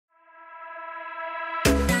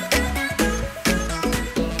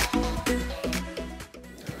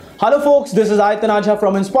Hello folks, this is Aitanaja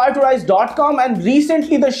from InspiredToRise.com, and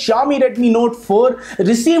recently the Xiaomi Redmi Note 4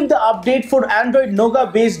 received the update for Android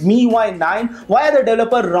Nougat based MIUI 9 via the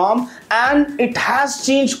Developer ROM, and it has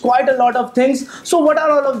changed quite a lot of things. So what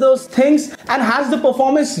are all of those things, and has the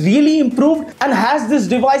performance really improved, and has this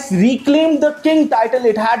device reclaimed the king title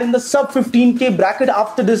it had in the sub 15K bracket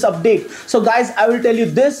after this update? So guys, I will tell you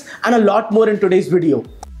this and a lot more in today's video.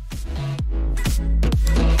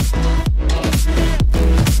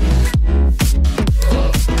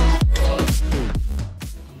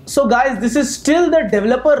 So guys, this is still the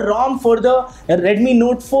developer ROM for the Redmi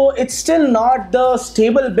Note 4. It's still not the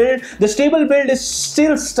stable build. The stable build is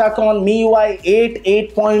still stuck on MIUI 8,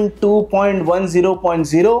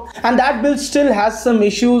 8.2.10.0, and that build still has some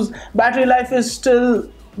issues. Battery life is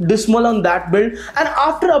still dismal on that build. And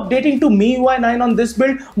after updating to MIUI 9 on this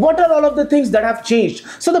build, what are all of the things that have changed?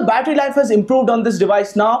 So the battery life has improved on this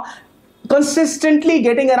device now, consistently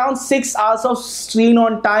getting around 6 hours of screen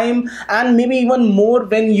on time, and maybe even more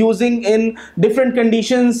when using in different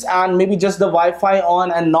conditions and maybe just the Wi-Fi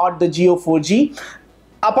on and not the Jio 4G.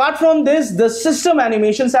 Apart from this, the system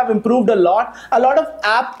animations have improved a lot. A lot of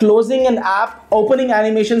app closing and app opening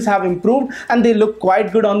animations have improved, and they look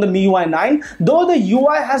quite good on the MIUI 9. Though the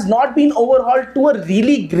UI has not been overhauled to a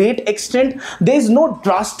really great extent, there is no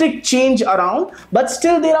drastic change around, but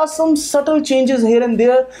still there are some subtle changes here and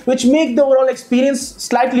there which make the overall experience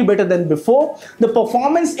slightly better than before. The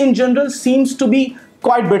performance in general seems to be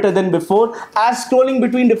quite better than before, as scrolling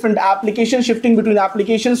between different applications, shifting between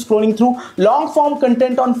applications, scrolling through long form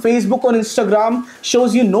content on Facebook or Instagram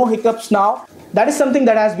shows you no hiccups now. That is something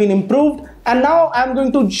that has been improved. And now I'm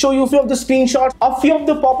going to show you a few of the screenshots of few of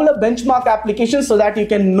the popular benchmark applications so that you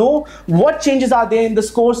can know what changes are there in the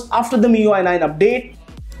scores after the MIUI 9 update.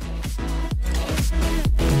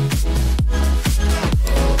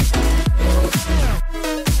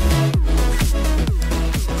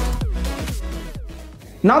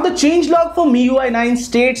 Now the changelog for MIUI 9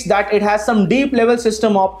 states that it has some deep level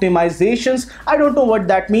system optimizations. I don't know what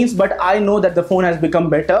that means, but I know that the phone has become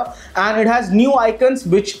better, and it has new icons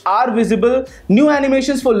which are visible, new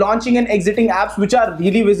animations for launching and exiting apps which are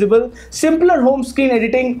really visible, simpler home screen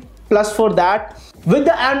editing plus for that. With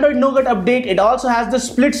the Android Nougat update, it also has the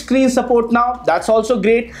split screen support now. That's also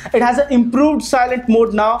great. It has an improved silent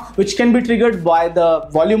mode now, which can be triggered by the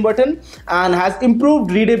volume button, and has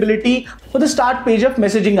improved readability for the start page of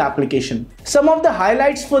messaging application. Some of the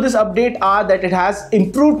highlights for this update are that it has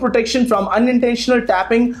improved protection from unintentional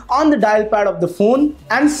tapping on the dial pad of the phone,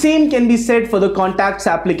 and same can be said for the contacts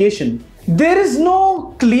application. There is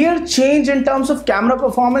no clear change in terms of camera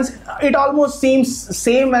performance. It almost seems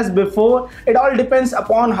same as before. It all depends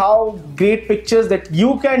upon how great pictures that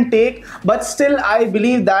you can take, but still I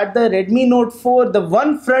believe that the Redmi Note 4, the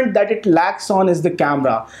one front that it lacks on is the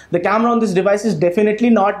camera. The camera on this device is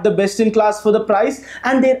definitely not the best in class for the price,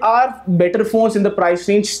 and there are better phones in the price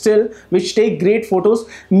range still which take great photos.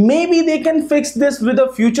 Maybe they can fix this with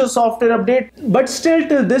a future software update, but still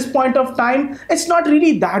till this point of time it's not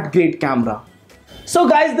really that great camera. So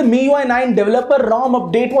guys, the MIUI 9 developer ROM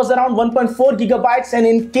update was around 1.4 gigabytes, and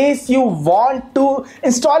in case you want to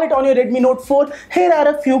install it on your Redmi Note 4, here are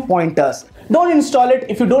a few pointers. Don't install it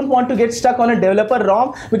if you don't want to get stuck on a developer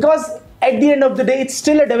ROM, because at the end of the day it's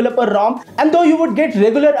still a developer ROM, and though you would get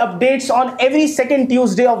regular updates on every second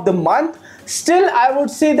Tuesday of the month, still I would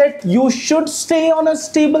say that you should stay on a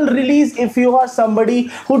stable release if you are somebody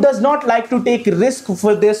who does not like to take risk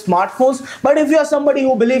for their smartphones. But if you are somebody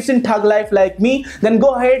who believes in thug life like me, then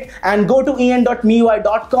go ahead and go to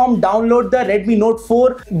en.miui.com, download the Redmi Note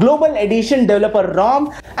 4 Global Edition developer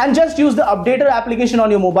ROM, and just use the updater application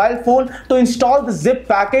on your mobile phone to install the zip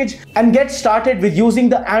package and get started with using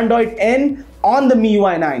the Android N on the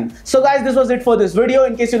MIUI 9. So guys, this was it for this video.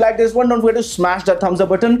 In case you like this one, don't forget to smash that thumbs up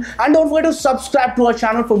button, and don't forget to subscribe to our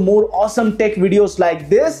channel for more awesome tech videos like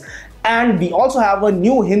this. And we also have a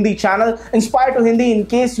new Hindi channel, Inspired to Hindi, in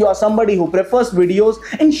case you are somebody who prefers videos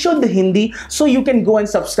in Shuddh Hindi, so you can go and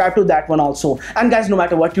subscribe to that one also. And guys, no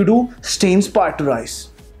matter what you do, stay inspired to rise.